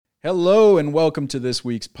Hello and welcome to this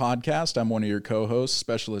week's podcast. I'm one of your co-hosts,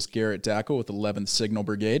 Specialist Garrett Dackle with 11th Signal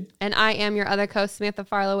Brigade. And I am your other co-host, Samantha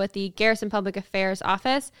Farlow with the Garrison Public Affairs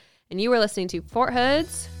Office. And you are listening to Fort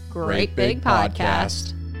Hood's Great Big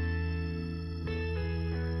Podcast.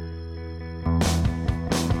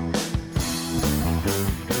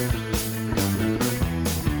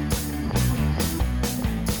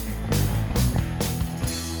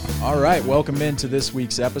 All right, welcome into this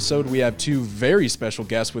week's episode. We have two very special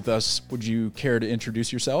guests with us. Would you care to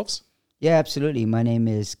introduce yourselves? Yeah, absolutely. My name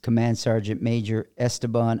is Command Sergeant Major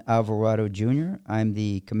Esteban Alvarado Jr. I'm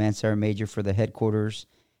the Command Sergeant Major for the Headquarters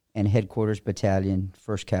and Headquarters Battalion,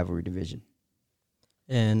 1st Cavalry Division.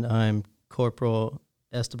 And I'm Corporal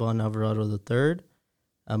Esteban Alvarado III.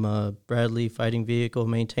 I'm a Bradley Fighting Vehicle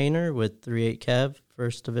Maintainer with 3-8 Cav,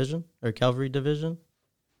 1st Division, or Cavalry Division.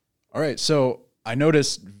 All right, so I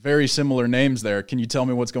noticed very similar names there. Can you tell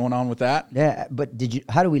me what's going on with that? Yeah, but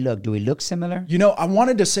how do we look? Do we look similar? You know, I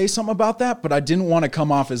wanted to say something about that, but I didn't want to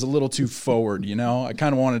come off as a little too forward, you know? I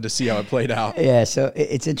kind of wanted to see how it played out. Yeah, so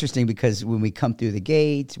it's interesting because when we come through the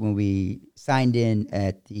gates, when we signed in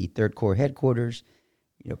at the 3rd Corps Headquarters,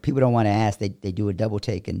 you know, people don't want to ask. They do a double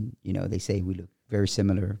take and, you know, they say we look very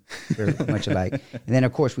similar, very much alike. And then,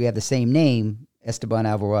 of course, we have the same name, Esteban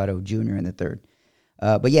Alvarado Jr. in the 3rd.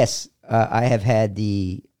 But yes, I have had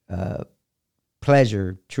the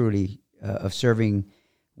pleasure, truly, of serving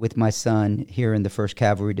with my son here in the 1st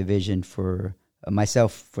Cavalry Division for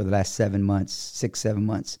myself for the last 7 months, 7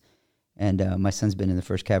 months. And my son's been in the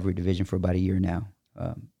 1st Cavalry Division for about a year now.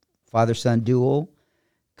 Father-son duo,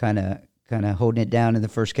 kind of holding it down in the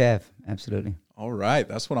 1st Cav. Absolutely. All right,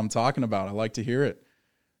 that's what I'm talking about. I like to hear it.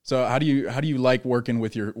 So how do you like working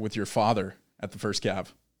with your father at the 1st Cav?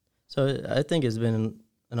 So I think it's been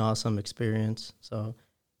an awesome experience. So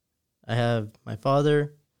I have my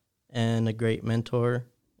father and a great mentor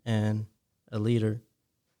and a leader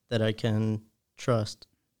that I can trust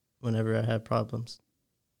whenever I have problems.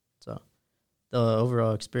 So the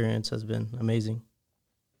overall experience has been amazing.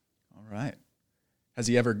 All right. Has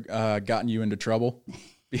he ever gotten you into trouble?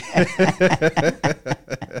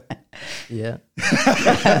 Yeah.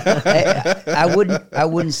 I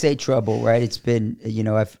wouldn't say trouble, right? It's been, you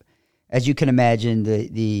know, as you can imagine,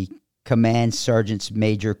 the Command Sergeants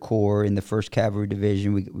Major Corps in the 1st Cavalry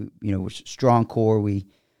Division, we you know, we're a strong corps. We,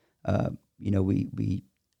 you know, we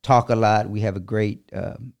talk a lot. We have a great,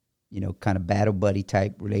 you know, kind of battle buddy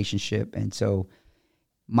type relationship. And so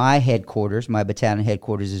my headquarters, my battalion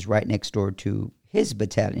headquarters is right next door to his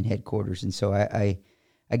battalion headquarters. And so I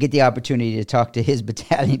get the opportunity to talk to his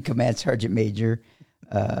battalion Command Sergeant Major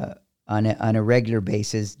on a regular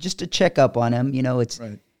basis, just to check up on him. You know, it's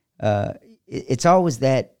right. It's always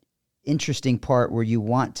that interesting part where you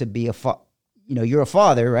want to be you know, you're a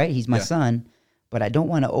father, right? He's my son, but I don't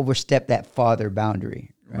want to overstep that father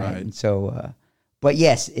boundary, right? And so, but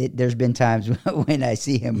yes, there's been times when I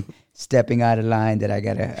see him stepping out of line that I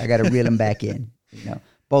gotta reel him back in. You know,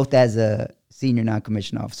 both as a senior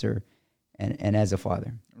non-commissioned officer and as a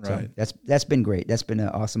father. Right. So that's been great. That's been an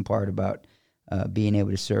awesome part about being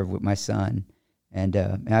able to serve with my son. And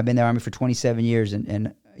I've been in the Army for 27 years,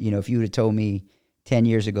 and you know, if you would have told me 10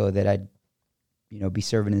 years ago that I'd, you know, be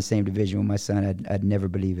serving in the same division with my son, I'd never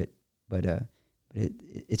believe it. But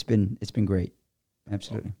it's been great.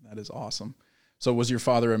 Absolutely. Oh, that is awesome. So was your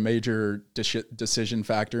father a major decision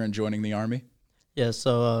factor in joining the Army? Yeah,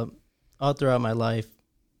 so all throughout my life,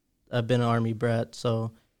 I've been an Army brat,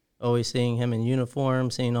 so always seeing him in uniform,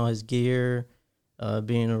 seeing all his gear,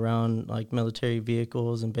 being around like military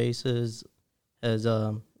vehicles and bases has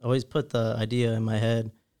always put the idea in my head,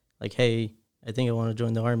 like, hey, I think I want to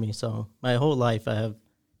join the Army. So my whole life I have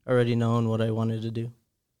already known what I wanted to do.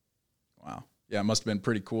 Wow. Yeah, it must have been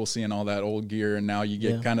pretty cool seeing all that old gear, and now you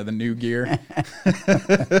get kind of the new gear.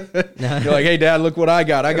 You're like, hey, Dad, look what I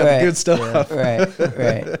got. I got the good stuff. Yeah.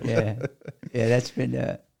 Right. Yeah. Yeah, that's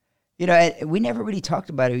been, you know, we never really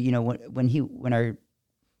talked about it, you know, when our,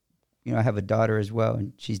 you know, I have a daughter as well,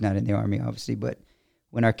 and she's not in the Army, obviously, but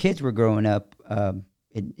when our kids were growing up,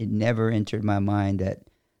 it never entered my mind that,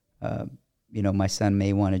 you know, my son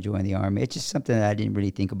may want to join the Army. It's just something that I didn't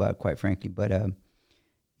really think about, quite frankly. But,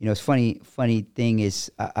 you know, it's funny thing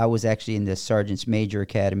is I was actually in the Sergeant's Major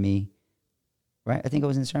Academy, right? I think I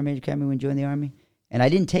was in the Sergeant Major Academy when I joined the Army. And I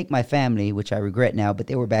didn't take my family, which I regret now, but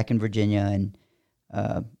they were back in Virginia. And,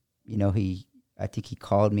 you know, I think he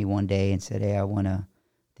called me one day and said, hey, I want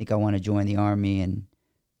to join the Army. And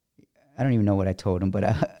I don't even know what I told him, but,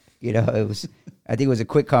 you know, I think it was a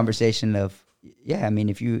quick conversation of, yeah, I mean,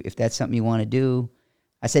 if that's something you want to do,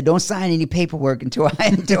 I said, don't sign any paperwork until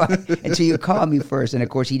you call me first. And of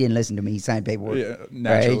course, he didn't listen to me. He signed paperwork. Yeah,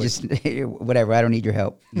 naturally. Right? Just whatever. I don't need your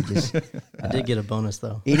help. He just I did get a bonus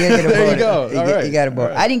though. he did get a bonus. There you go. He got a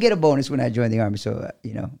bonus. Right. I didn't get a bonus when I joined the Army, so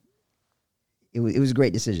it was a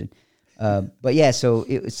great decision. But yeah, so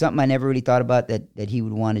it was something I never really thought about that he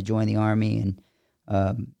would want to join the Army, and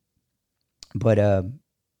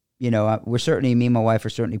we're certainly, me and my wife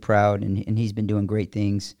are certainly proud, and he's been doing great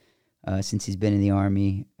things since he's been in the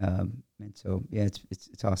Army, and so yeah,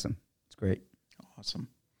 it's awesome. It's great. Awesome.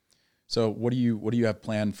 So what do you have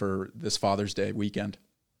planned for this Father's Day weekend?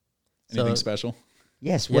 Anything special?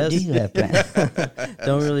 Yes. What do you have planned?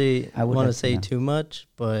 Don't really want to say too much,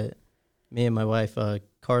 but me and my wife,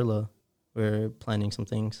 Carla, we're planning some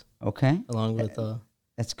things. Okay. Along with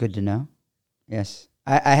that's good to know. Yes.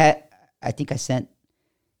 I think I sent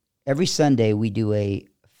every Sunday we do a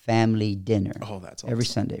family dinner. Oh, that's awesome. Every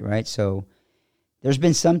Sunday, right? So there's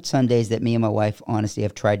been some Sundays that me and my wife honestly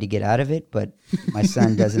have tried to get out of it, but my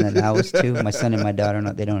son doesn't allow us to. My son and my daughter,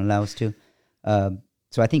 they don't allow us to.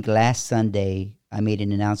 So I think last Sunday I made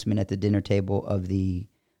an announcement at the dinner table of the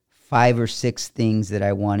 5 or 6 things that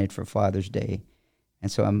I wanted for Father's Day.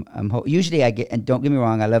 And so usually I get, and don't get me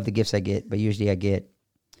wrong, I love the gifts I get, but usually I get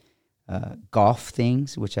golf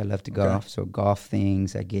things, which I love to golf. So golf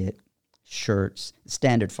things, I get shirts,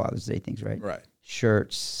 standard Father's Day things, right? Right.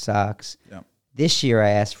 Shirts, socks. Yeah. This year I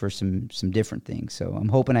asked for some different things, so I'm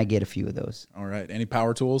hoping I get a few of those. All right. Any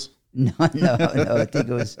power tools? No. I think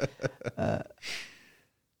it was,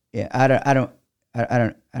 yeah. I don't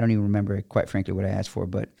even remember, quite frankly, what I asked for,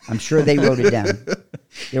 but I'm sure they wrote it down.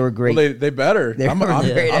 They were great. Well, they better.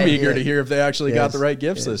 I'm eager to hear if they actually got the right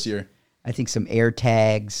gifts this year. I think some air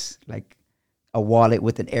tags, like a wallet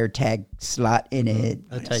with an air tag slot in it.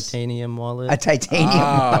 A titanium wallet. A titanium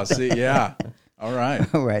wallet. See, yeah. All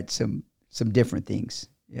right. All right. Some different things.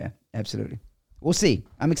 Yeah, absolutely. We'll see.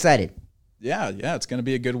 I'm excited. Yeah. It's going to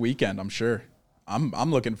be a good weekend, I'm sure.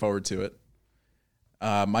 I'm looking forward to it.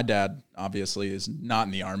 My dad obviously is not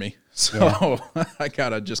in the Army, so I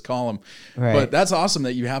gotta just call him. Right. But that's awesome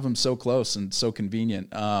that you have him so close and so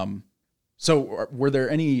convenient. So were there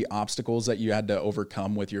any obstacles that you had to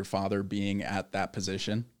overcome with your father being at that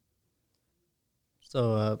position?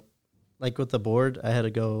 So, like with the board, I had to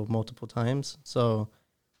go multiple times. So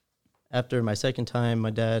after my second time, my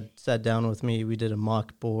dad sat down with me. We did a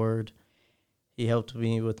mock board. He helped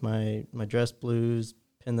me with my dress blues,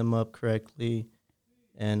 pinned them up correctly.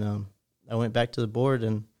 And I went back to the board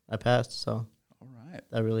and I passed. So all right,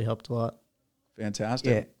 that really helped a lot.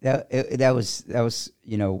 Fantastic. Yeah, that was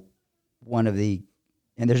one of the,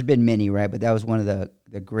 and there's been many, right? But that was one of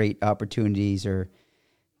the great opportunities or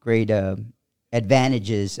great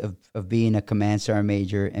advantages of being a command sergeant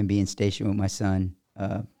major and being stationed with my son.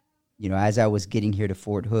 As I was getting here to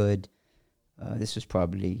Fort Hood, this was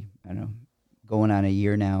probably, I don't know, going on a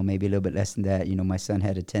year now, maybe a little bit less than that. My son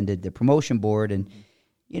had attended the promotion board, and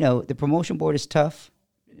the promotion board is tough,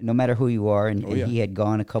 no matter who you are. And he had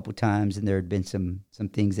gone a couple times, and there had been some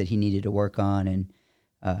things that he needed to work on. And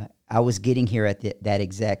I was getting here at that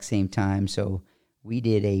exact same time, so we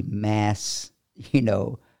did a mass,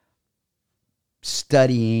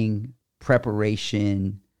 studying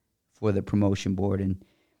preparation for the promotion board. And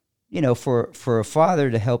for a father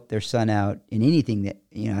to help their son out in anything that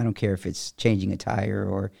I don't care if it's changing a tire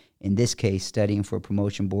or in this case studying for a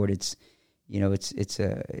promotion board, it's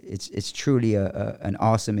truly an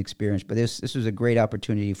awesome experience. But this was a great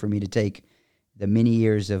opportunity for me to take the many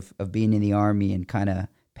years of being in the Army and kind of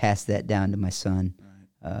pass that down to my son.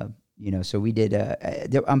 Right. So we did.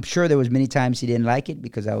 I'm sure there was many times he didn't like it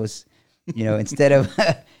because I was, instead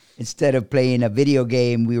of playing a video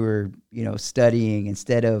game, we were studying.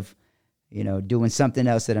 Instead of doing something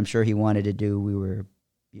else that I'm sure he wanted to do, we were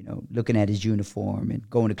looking at his uniform and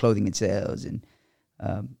going to Clothing and Sales. And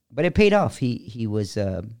but it paid off. He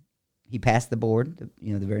passed the board,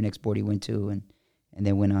 the very next board he went to, and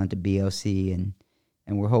then went on to BLC, and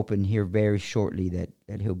we're hoping here very shortly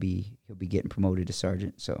that he'll be getting promoted to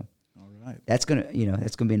sergeant. So all right, that's gonna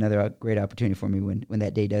be another great opportunity for me when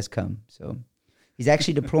that day does come. So he's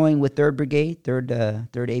actually deploying with 3rd Brigade, 3rd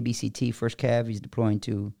ABCT, 1st Cav. He's deploying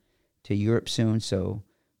to Europe soon, so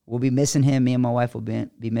we'll be missing him. Me and my wife will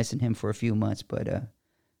be missing him for a few months, but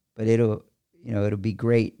it'll be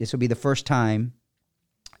great. This will be the first time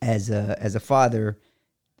as a father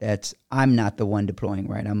that I'm not the one deploying,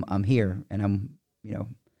 right? I'm here, and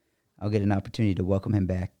I'll get an opportunity to welcome him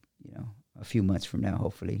back, a few months from now,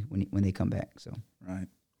 hopefully, when they come back. So right,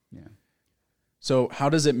 yeah. So how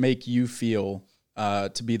does it make you feel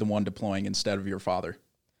to be the one deploying instead of your father?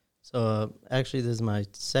 So actually, this is my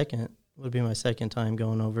second would be my second time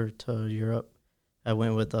going over to Europe. I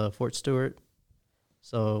went with Fort Stewart.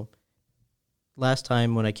 So last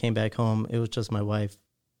time when I came back home, it was just my wife.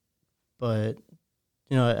 But,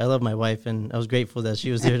 you know, I love my wife, and I was grateful that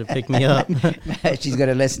she was there to pick me up. She's going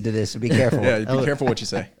to listen to this, so be careful. Yeah, be careful what you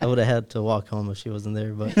say. I would have had to walk home if she wasn't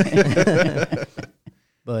there.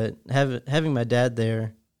 But having my dad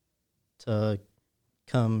there to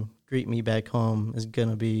come greet me back home is going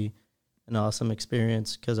to be an awesome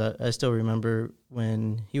experience, because I still remember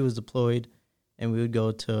when he was deployed and we would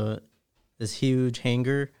go to this huge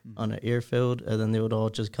hangar on an airfield, and then they would all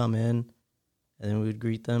just come in and then we would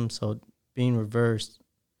greet them. So being reversed,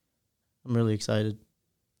 I'm really excited.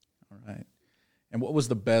 All right. And what was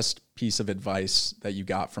the best piece of advice that you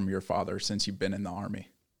got from your father since you've been in the Army?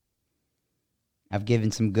 I've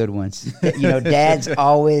given some good ones. You know, dads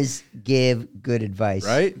always give good advice.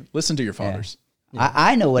 Right? Listen to your fathers. Yeah.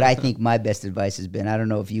 I know what I think my best advice has been. I don't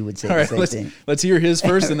know if you would say the same thing. Let's hear his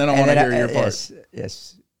first, and then I want to hear your part.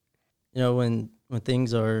 Yes. You know, when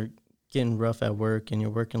things are getting rough at work and you're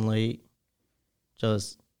working late,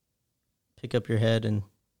 just pick up your head and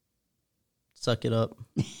suck it up.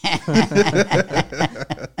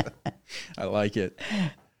 I like it.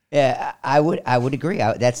 Yeah, I would agree.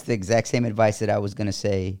 That's the exact same advice that I was going to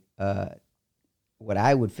say. What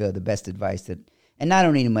I would feel the best advice that, and not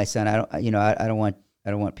only to my son. I don't want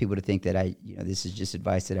people to think that this is just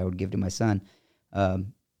advice that I would give to my son.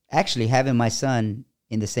 Actually, having my son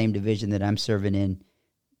in the same division that I'm serving in,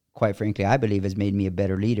 quite frankly, I believe has made me a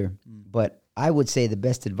better leader. But I would say the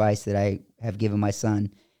best advice that I have given my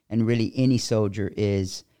son, and really any soldier,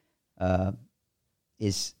 is the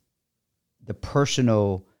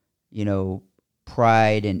personal,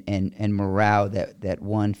 pride and morale that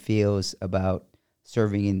one feels about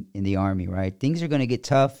serving in the Army, right? Things are going to get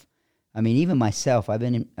tough. I mean, even myself, I've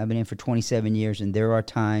been in for 27 years, and there are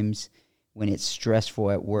times when it's stressful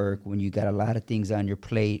at work, when you got a lot of things on your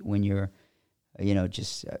plate, when you're, you know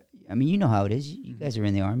how it is. You guys are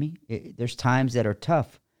in the Army. There's times that are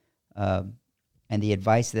tough. And the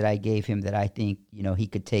advice that I gave him that I think, he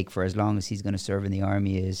could take for as long as he's going to serve in the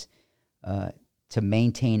Army is to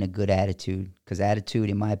maintain a good attitude, because attitude,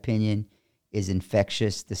 in my opinion, is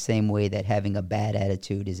infectious the same way that having a bad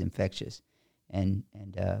attitude is infectious. And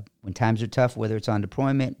when times are tough, whether it's on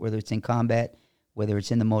deployment, whether it's in combat, whether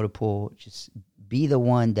it's in the motor pool, just be the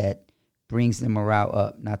one that brings the morale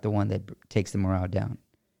up, not the one that takes the morale down.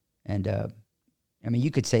 And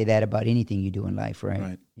you could say that about anything you do in life,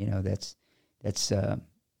 right? That's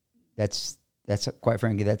quite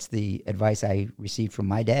frankly, that's the advice I received from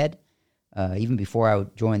my dad. Even before I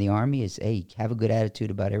joined the Army, is, hey, have a good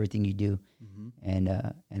attitude about everything you do.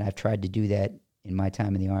 And I've tried to do that in my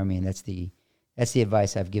time in the Army, and that's the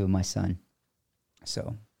advice I've given my son.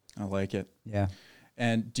 So I like it. Yeah.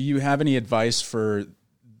 And do you have any advice for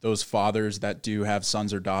those fathers that do have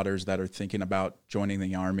sons or daughters that are thinking about joining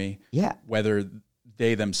the Army? Yeah. Whether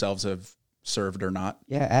they themselves have served or not?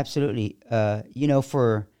 Yeah, absolutely. And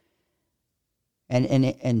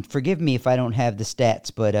forgive me if I don't have the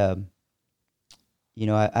stats, but I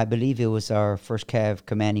believe it was our first Cav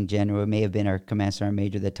commanding general, it may have been our command sergeant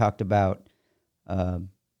major, that talked about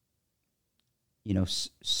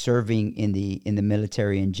serving in the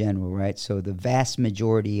military in general, right? So the vast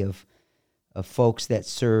majority of folks that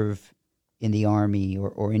serve in the Army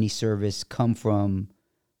or any service come from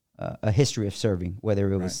a history of serving,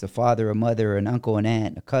 whether it was the father, a mother, an uncle, an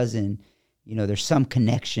aunt, a cousin. There's some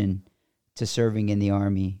connection to serving in the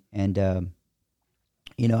Army. And,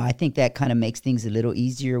 I think that kind of makes things a little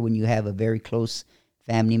easier when you have a very close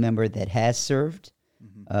family member that has served.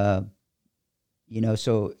 So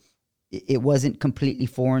it wasn't completely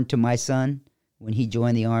foreign to my son when he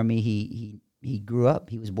joined the Army. He grew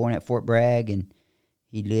up. He was born at Fort Bragg, and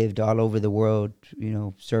he lived all over the world,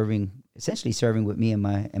 essentially serving with me and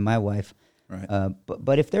my wife. Right.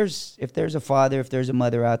 But if there's a father, if there's a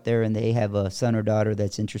mother out there, and they have a son or daughter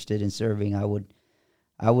that's interested in serving, I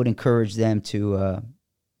would encourage them to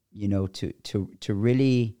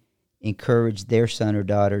really encourage their son or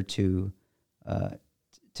daughter to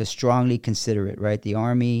strongly consider it. Right. The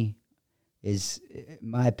Army is, in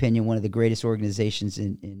my opinion, one of the greatest organizations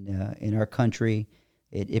in our country.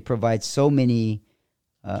 It provides so many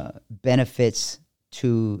benefits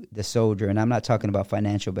to the soldier, and I'm not talking about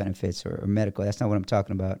financial benefits or medical. That's not what I'm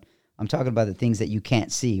talking about. I'm talking about the things that you can't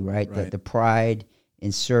see, right? The pride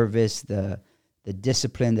in service, the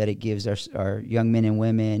discipline that it gives our young men and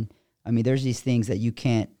women. I mean, there's these things that you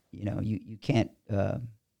can't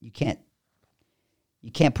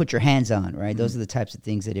put your hands on, right? Those are the types of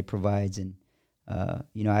things that it provides. And I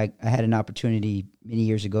had an opportunity many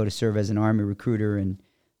years ago to serve as an Army recruiter, and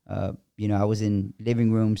You know, I was in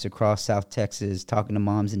living rooms across South Texas talking to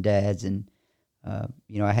moms and dads, and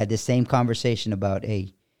you know, I had this same conversation about,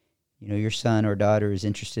 hey, you know, your son or daughter is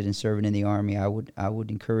interested in serving in the Army. I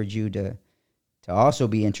would encourage you to also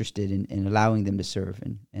be interested in allowing them to serve,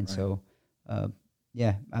 and Right. so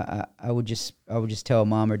yeah, I would just tell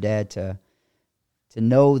mom or dad to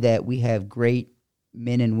know that we have great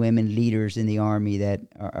men and women leaders in the Army that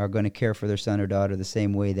are going to care for their son or daughter the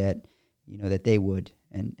same way that, you know, that they would,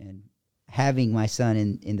 and having my son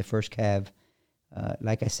in the first Cav,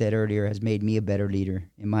 like I said earlier, has made me a better leader,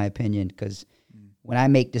 in my opinion, because when I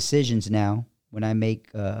make decisions now, when I make,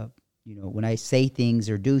 you know, when I say things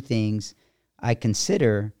or do things, I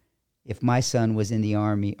consider if my son was in the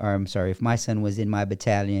Army, or I'm sorry, if my son was in my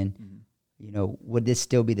battalion, you know, would this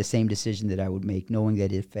still be the same decision that I would make, knowing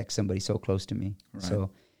that it affects somebody so close to me? Right. So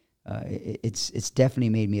it's definitely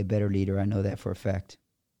made me a better leader. I know that for a fact.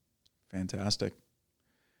 Fantastic.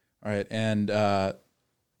 All right. And I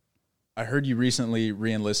heard you recently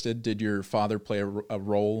re-enlisted. Did your father play a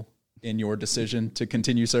role in your decision to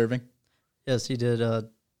continue serving? Yes, he did.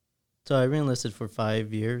 So I re-enlisted for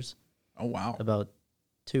 5 years. Oh, wow. About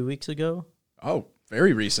 2 weeks ago. Oh,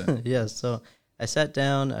 very recent. Yes. So I sat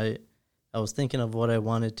down. I was thinking of what I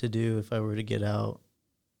wanted to do if I were to get out,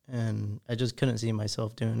 and I just couldn't see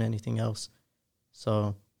myself doing anything else.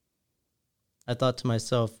 So I thought to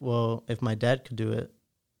myself, well, if my dad could do it,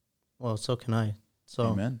 well, so can I. So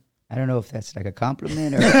Amen. I don't know if that's like a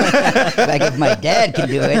compliment or like if my dad can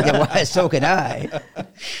do it, then why so can I?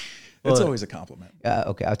 It's always a compliment.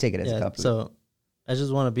 Okay, I'll take it as a compliment. So I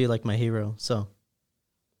just want to be like my hero. So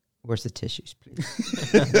where's the tissues, please?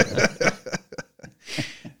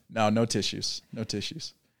 No tissues. No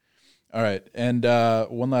tissues. All right. And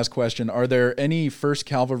one last question. Are there any 1st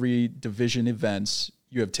Cavalry Division events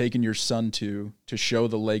you have taken your son to show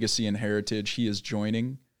the legacy and heritage he is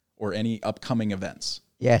joining, or any upcoming events?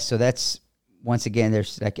 Yeah, so that's, once again,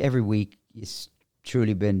 there's like every week, it's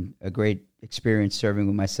truly been a great experience serving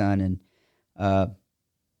with my son. And,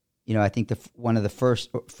 you know, I think one of the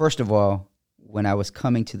first of all, when I was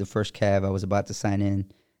coming to the 1st Cav, I was about to sign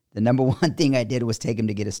in. The number one thing I did was take him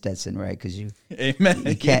to get a Stetson, right? Because Amen.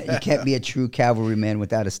 You can't be a true cavalryman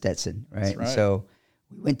without a Stetson, right? That's right. So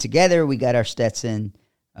we went together, we got our Stetson,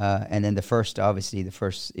 and then the first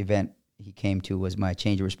event he came to was my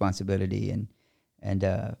change of responsibility and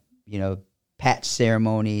you know, patch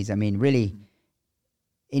ceremonies. I mean, really,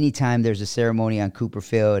 anytime there's a ceremony on Cooper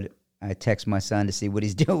Field, I text my son to see what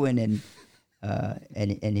he's doing, and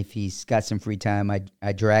if he's got some free time,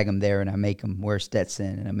 I drag him there and I make him wear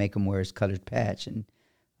Stetson and I make him wear his colored patch, and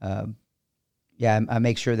I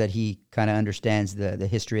make sure that he kind of understands the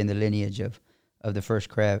history and the lineage of the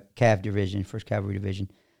 1st Cav Division, 1st Cavalry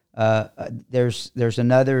Division. There's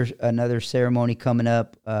another ceremony coming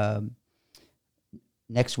up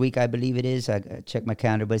next week, I believe it is. I checked my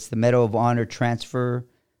calendar, but it's the Medal of Honor transfer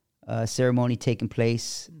ceremony taking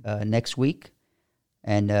place next week.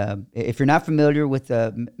 And if you're not familiar with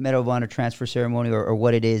the Medal of Honor transfer ceremony or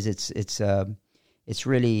what it is, it's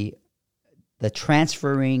really the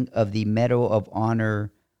transferring of the Medal of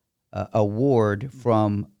Honor award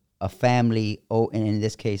from a family, and in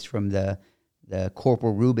this case from the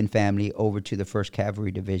Corporal Rubin family, over to the 1st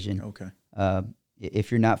Cavalry Division. Okay.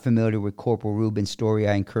 If you're not familiar with Corporal Rubin's story,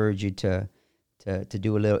 I encourage you to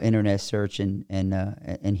do a little internet search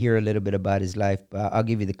and hear a little bit about his life. I'll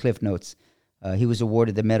give you the Cliff Notes. He was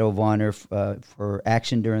awarded the Medal of Honor for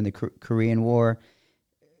action during the Korean War.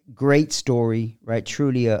 Great story, right?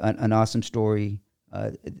 Truly an awesome story.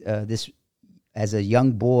 This, as a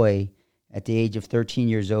young boy, at the age of 13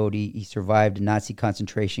 years old, he survived a Nazi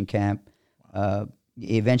concentration camp.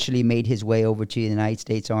 He eventually made his way over to the United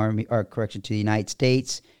States Army, to the United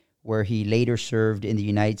States, where he later served in the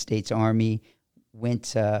United States Army.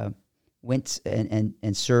 Went and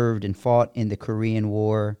served and fought in the Korean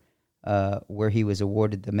War, where he was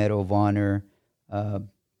awarded the Medal of Honor.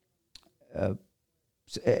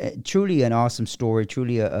 Truly an awesome story.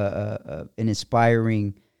 Truly an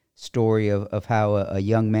inspiring story of how a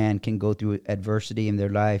young man can go through adversity in their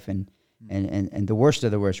life and the worst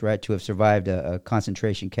of the worst, right? To have survived a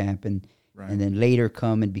concentration camp and then later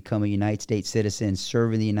come and become a United States citizen,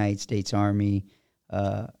 serve in the United States Army,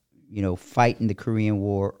 fight in the Korean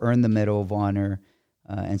War, earn the Medal of Honor.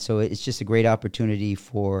 And so it's just a great opportunity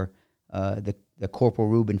for the Corporal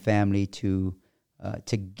Rubin family to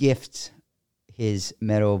gift his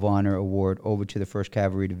Medal of Honor award over to the 1st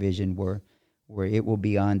Cavalry Division, where it will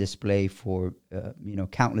be on display for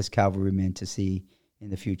countless cavalrymen to see in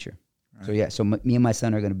the future. Right. So me and my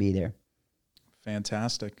son are going to be there.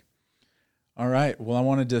 Fantastic. All right. Well, I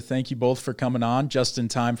wanted to thank you both for coming on just in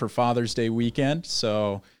time for Father's Day weekend.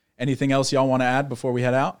 So anything else y'all want to add before we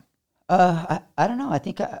head out? I don't know. I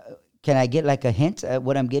think can I get like a hint at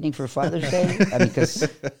what I'm getting for Father's Day? I mean, because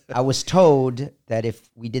I was told that if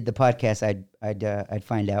we did the podcast, I'd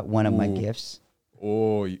find out one of my gifts.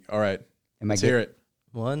 Oh, all right. Let's hear it.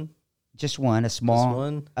 One? Just one, a small, Just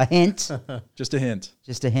one? a hint. Just a hint.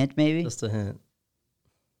 Just a hint, maybe. Just a hint.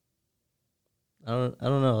 I don't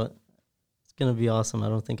know. It's gonna be awesome. I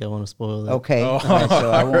don't think I want to spoil it. Okay, Oh, all right,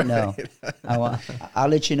 so I won't right. know. I'll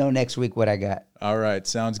let you know next week what I got. All right.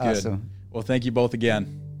 Sounds good. Awesome. Well, thank you both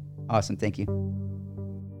again. Awesome, thank you.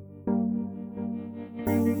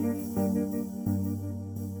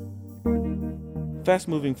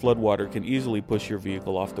 Fast-moving floodwater can easily push your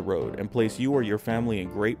vehicle off the road and place you or your family in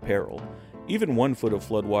great peril. Even 1 foot of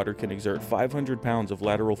floodwater can exert 500 pounds of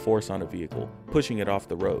lateral force on a vehicle, pushing it off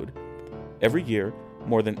the road. Every year,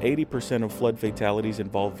 more than 80% of flood fatalities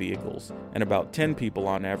involve vehicles, and about 10 people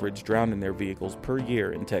on average drown in their vehicles per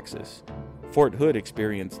year in Texas. Fort Hood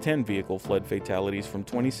experienced 10 vehicle flood fatalities from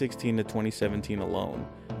 2016 to 2017 alone,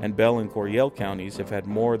 and Bell and Coryell counties have had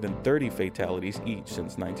more than 30 fatalities each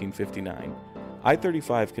since 1959.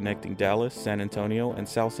 I-35 connecting Dallas, San Antonio, and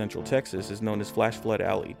South Central Texas is known as Flash Flood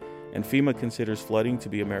Alley, and FEMA considers flooding to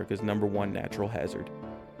be America's #1 natural hazard.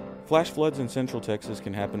 Flash floods in Central Texas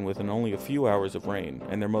can happen within only a few hours of rain,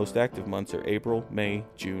 and their most active months are April, May,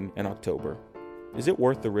 June, and October. Is it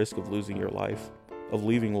worth the risk of losing your life? Of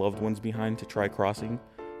leaving loved ones behind to try crossing?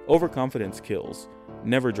 Overconfidence kills.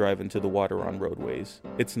 Never drive into the water on roadways.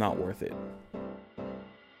 It's not worth it.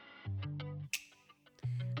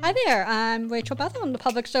 Hi there, I'm Rachel Bethel. I'm the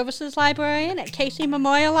Public Services Librarian at Casey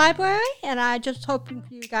Memorial Library, and I just hope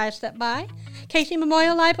you guys step by. Casey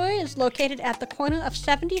Memorial Library is located at the corner of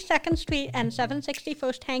 72nd Street and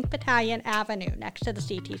 761st Tank Battalion Avenue, next to the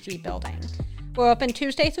CTC building. We're open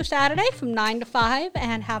Tuesday through Saturday from 9 to 5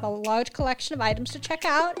 and have a large collection of items to check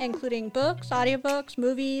out, including books, audiobooks,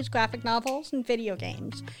 movies, graphic novels, and video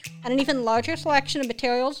games. And an even larger selection of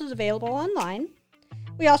materials is available online.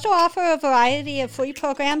 We also offer a variety of free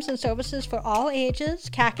programs and services for all ages,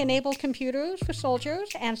 CAC-enabled computers for soldiers,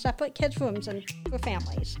 and separate kids' rooms for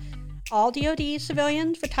families. All DoD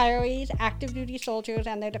civilians, retirees, active duty soldiers,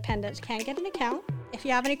 and their dependents can get an account. If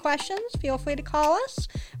you have any questions, feel free to call us.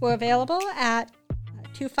 We're available at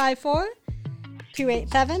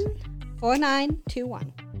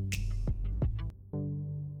 254-287-4921.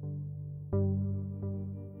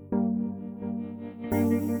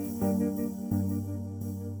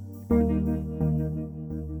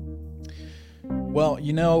 Well,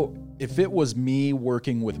 you know, if it was me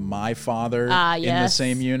working with my father in the yes.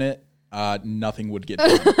 same unit, nothing would get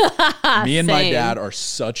done. Me and my dad are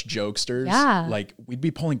such jokesters. Yeah. Like, we'd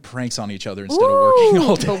be pulling pranks on each other instead of working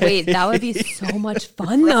all day. But wait, that would be so much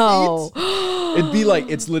fun, though. It'd be like,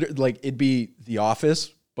 it's literally like, it'd be The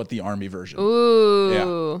Office, but the Army version.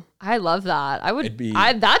 Ooh. I love that. I would.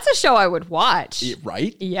 That's a show I would watch.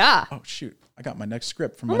 Right? Yeah. Oh, shoot. I got my next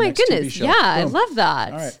script from Oh my my next TV goodness. show. Yeah, I Boom. love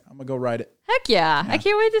that. All right. I'm going to go write it. Heck yeah. I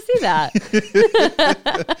can't wait to see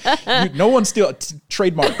that. No one steal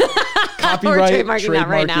trademark. Copyright, We're trademarking that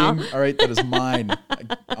right now. All right, that is mine.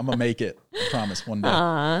 I'm gonna make it. I promise one day.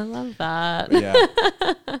 I love that. But yeah.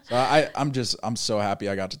 So I'm so happy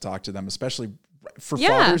I got to talk to them, especially for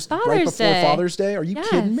Father's right before Day. Father's Day. Are you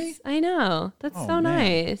kidding me? I know. That's Oh, so man.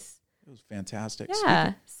 nice. It was fantastic.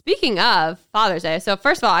 Yeah. Speaking of Father's Day, so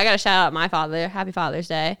first of all, I got to shout out my father. Happy Father's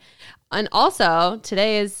Day. And also,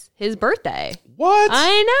 today is his birthday. What?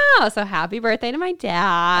 I know. So happy birthday to my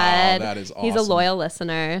dad. Oh, that is He's a awesome. loyal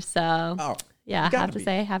listener. So Oh, yeah, I you gotta have to be.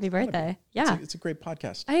 say happy birthday. Yeah. It's a great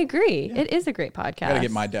podcast. I agree. It is a great podcast. I gotta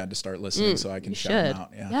get my dad to start listening so I can You shout him should. out.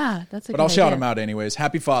 Yeah. Yeah, that's a But good I'll shout idea. him out anyways.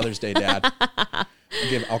 Happy Father's Day, Dad.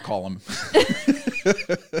 I'll call him.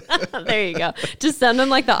 There you go. Just send them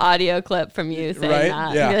like the audio clip from you saying Right?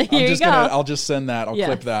 that. Yeah. Be like, Here you go. I'll just send that. I'll Yeah,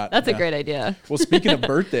 clip that. That's Yeah. a great idea. Well, speaking of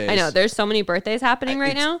birthdays, I know. There's so many birthdays happening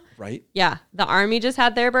right it's- now. Right? Yeah. The Army just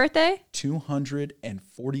had their birthday.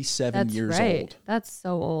 247 That's years right. old. That's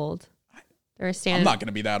so old. They're I'm standing. not going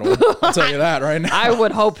to be that old. I'll tell you that right now. I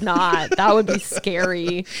would hope not. That would be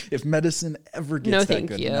scary. If medicine ever gets No, that thank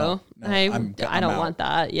good, you. no, I I'm don't out. want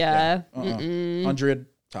that. Yeah. 100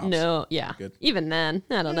 tops. No. Yeah. Good. Even then,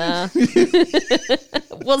 I don't know.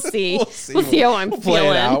 We'll see. We'll see. We'll see how I'm We'll play it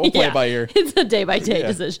feeling. out. We'll play it Yeah. by ear. It's a day-by-day Yeah.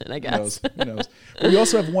 decision, I Who guess. knows? Who knows? But we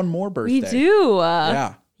also have one more birthday. We do.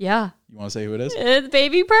 Yeah. Yeah. You want to say who it is? It's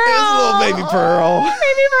Baby Pearl. It's little Baby Pearl.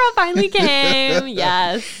 Baby Pearl finally came.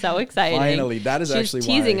 Yes, so exciting. Finally. That is she actually was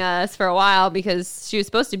teasing why. us for a while because she was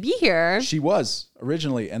supposed to be here. She was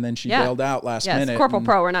originally, and then she bailed out last minute. Corporal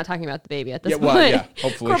Pearl. We're not talking about the baby at this point. Well, yeah,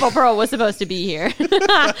 hopefully. Corporal Pearl was supposed to be here.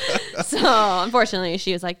 So, unfortunately,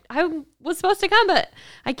 she was like, I was supposed to come, but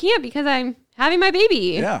I can't because I'm having my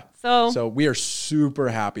baby. Yeah. So we are super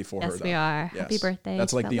happy for her. yes, Though. we are. Yes. Happy birthday.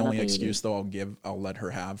 That's like to the that only little baby. excuse though I'll let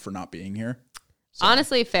her have for not being here. So,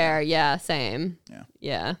 Honestly, fair. Yeah, same. Yeah.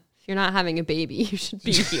 Yeah. If you're not having a baby, you should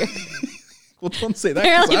be here. well, don't say that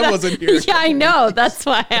because I wasn't here. Yeah, I know. That's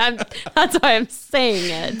why I'm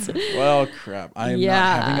saying it. Well, crap. I am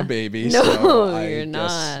not having a baby. No, so you're I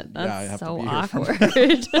not. guess, I That's have so to be here for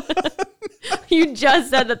awkward. You just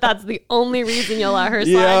said that that's the only reason you'll let her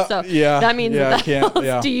slide. So that means that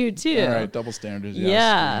helps to you too. All right, double standards. Yes.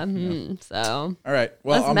 Yeah. Mhm. So all right.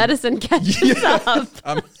 Well, as medicine catches up.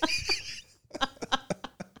 All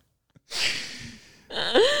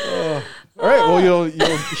right. Well, you'll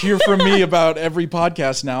hear from me about every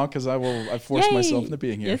podcast now because I forced myself into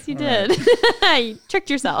being here. Yes, you All did. right. You tricked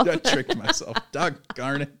yourself. I tricked myself.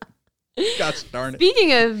 Doggone it. Gosh darn it.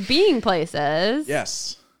 Speaking of being places,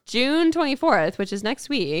 Yes. June 24th, which is next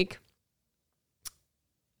week,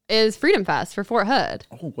 is Freedom Fest for Fort Hood.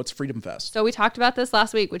 Oh, what's Freedom Fest? So we talked about this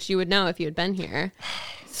last week, which you would know if you had been here.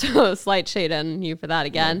 So slight shade on you for that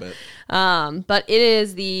again. But it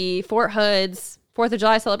is the Fort Hood's 4th of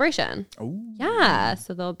July celebration. Oh. Yeah.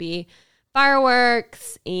 So there'll be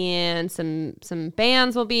fireworks and some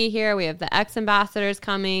bands will be here. We have the ex-ambassadors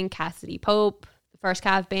coming, Cassidy Pope. The First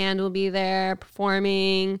Cav band will be there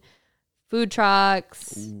performing. Food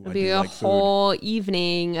trucks. It'll be a whole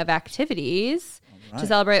evening of activities to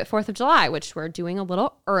celebrate 4th of July, which we're doing a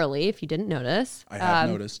little early, if you didn't notice. I have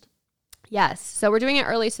noticed. Yes. So we're doing it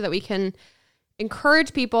early so that we can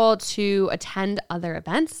encourage people to attend other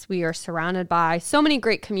events. We are surrounded by so many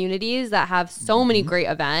great communities that have so many great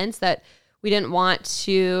events that we didn't want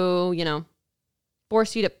to,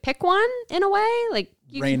 force you to pick one in a way. Like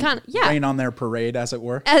you can kind of, rain on their parade, as it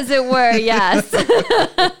were. As it were, yes.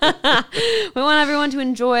 We want everyone to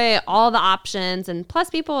enjoy all the options. And plus,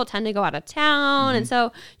 people tend to go out of town. And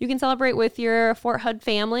so you can celebrate with your Fort Hood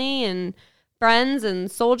family and friends and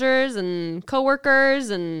soldiers and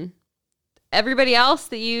coworkers and everybody else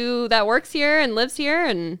that works here and lives here.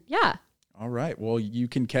 And yeah. All right. Well, you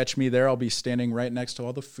can catch me there. I'll be standing right next to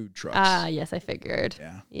all the food trucks. Yes, I figured.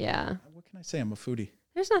 Yeah. What can I say? I'm a foodie.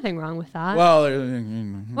 There's nothing wrong with that. Well,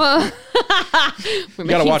 we're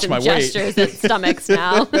gotta watch my weight. Gestures at stomachs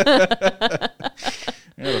now. I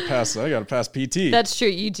gotta pass PT. That's true.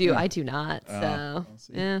 You do. I do not. So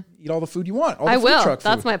yeah. Eat all the food you want. All the I food will. Truck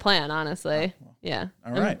That's food. my plan, honestly. Yeah.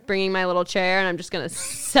 All I'm right. bringing my little chair and I'm just gonna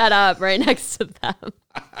set up right next to them.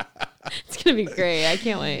 It's gonna be great. I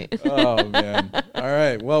can't wait. Oh man. All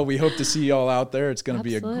right. Well, we hope to see you all out there. It's gonna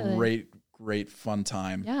be a Absolutely. great fun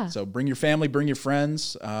time. Yeah. So bring your family, bring your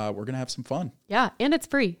friends. We're gonna have some fun. Yeah, and it's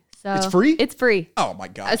free. So It's free? It's free. Oh my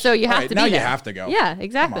gosh. So you have All right, to now be you there. have to go. Yeah,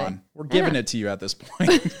 exactly. Come on. We're giving it to you at this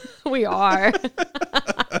point. We are.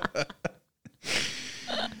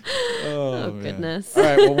 Oh, man. Goodness. All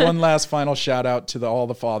right. Well, one last final shout out to all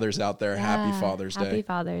the fathers out there. Happy Father's Day. Happy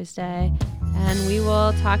Father's Day. And we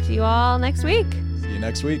will talk to you all next week. See you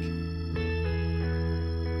next week.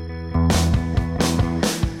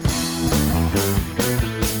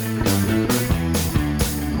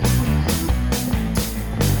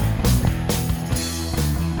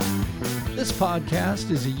 This podcast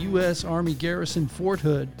is a U.S. Army Garrison Fort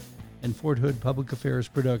Hood and Fort Hood Public Affairs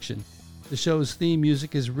production. The show's theme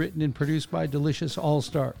music is written and produced by Delicious All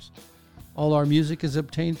Stars. All our music is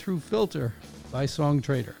obtained through Filter by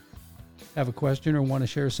Songtrader. Have a question or want to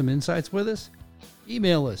share some insights with us?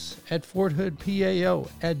 Email us at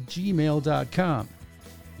forthoodpao@gmail.com.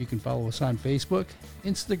 You can follow us on Facebook,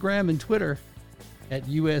 Instagram, and Twitter at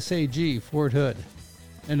USAG Fort Hood.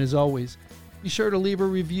 And as always, be sure to leave a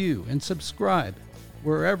review and subscribe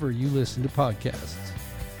wherever you listen to podcasts.